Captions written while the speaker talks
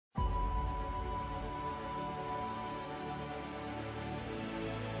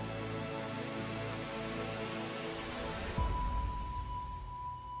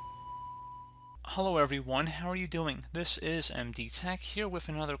Hello everyone, how are you doing? This is MD Tech here with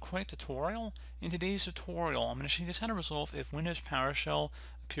another quick tutorial. In today's tutorial, I'm going to show you guys how to resolve if Windows PowerShell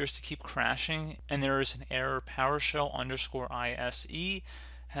appears to keep crashing and there is an error PowerShell underscore ISE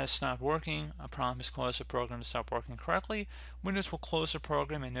has stopped working. A problem has caused the program to stop working correctly. Windows will close the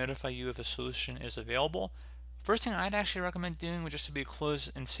program and notify you if a solution is available. First thing I'd actually recommend doing would just to be close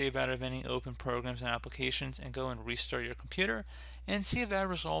and save out of any open programs and applications and go and restart your computer and see if that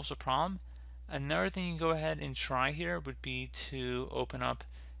resolves the problem. Another thing you can go ahead and try here would be to open up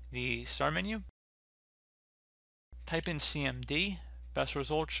the start menu, type in CMD. Best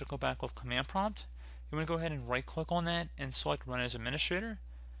result should go back with command prompt. You want to go ahead and right click on that and select run as administrator.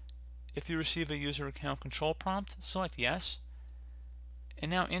 If you receive a user account control prompt, select yes. And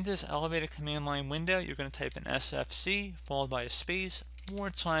now into this elevated command line window, you're going to type in SFC followed by a space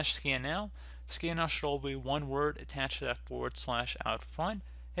 /scan now. Scan now should all be one word attached to that / out front.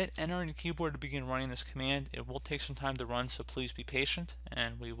 Hit enter on your keyboard to begin running this command. It will take some time to run, so please be patient,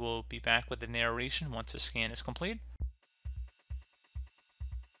 and we will be back with the narration once the scan is complete.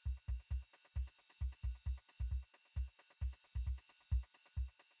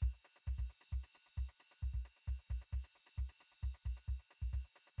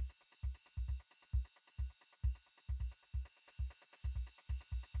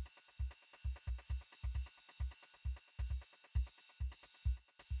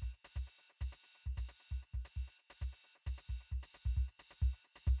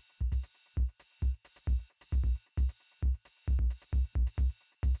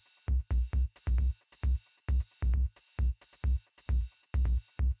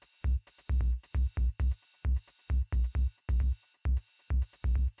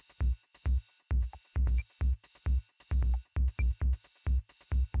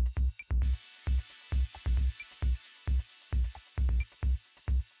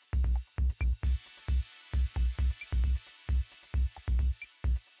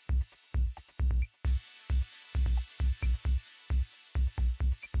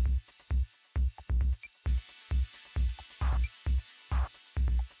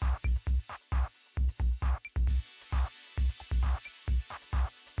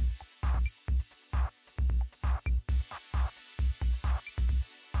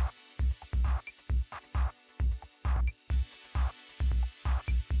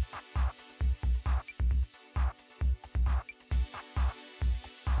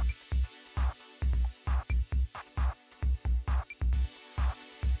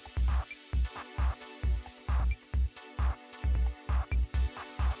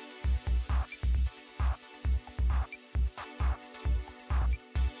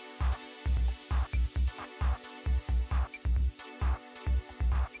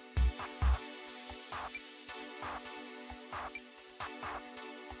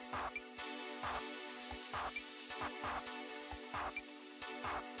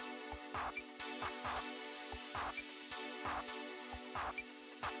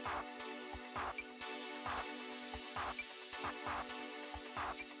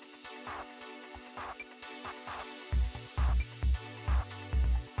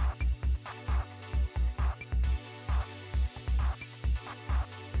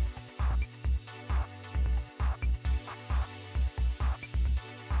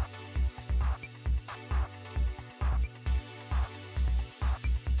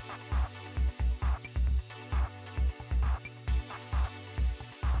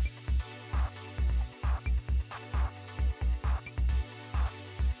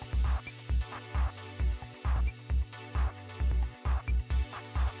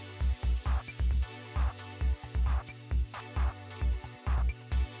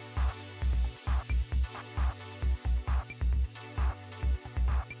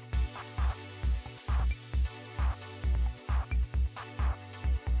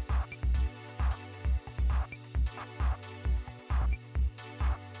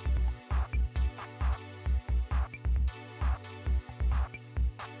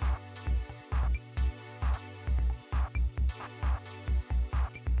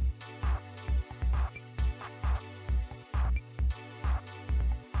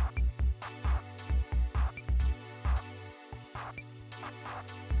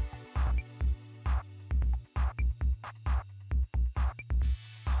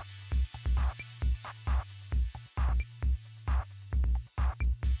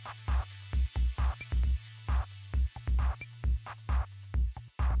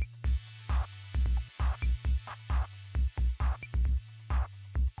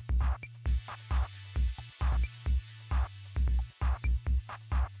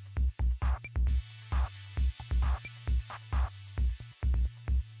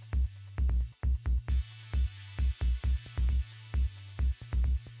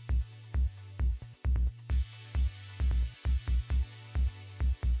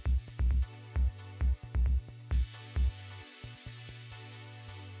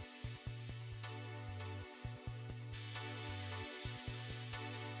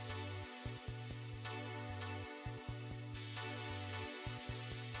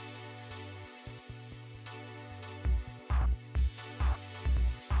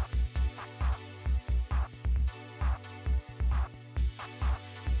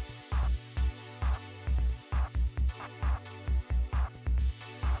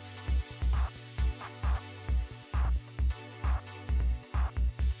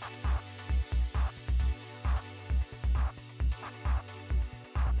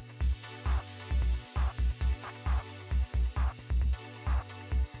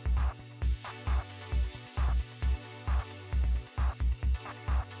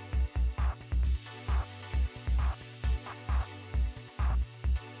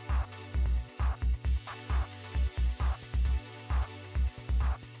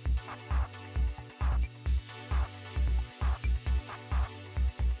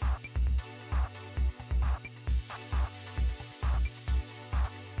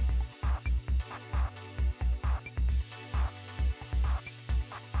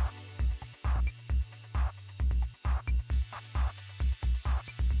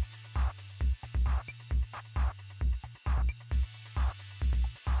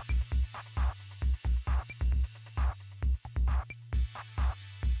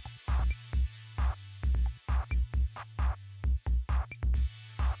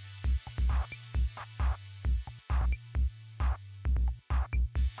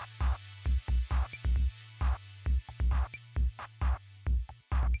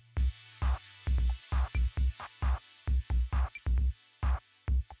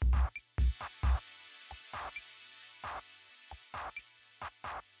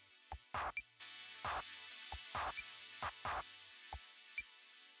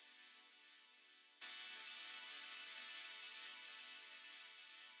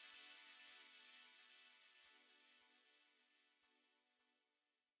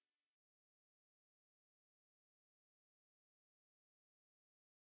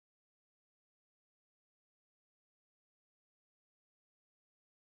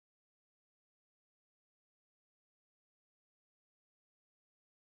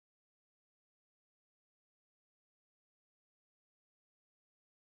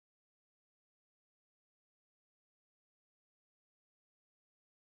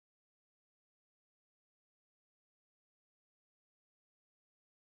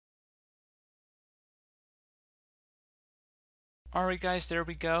 Alright guys, there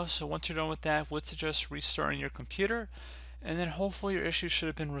we go. So once you're done with that, would suggest restarting your computer, and then hopefully your issue should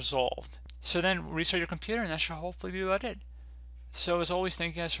have been resolved. So then restart your computer, and that should hopefully be about it. So as always,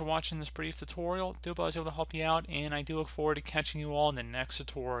 thank you guys for watching this brief tutorial. Do hope I was able to help you out, and I do look forward to catching you all in the next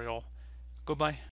tutorial. Goodbye.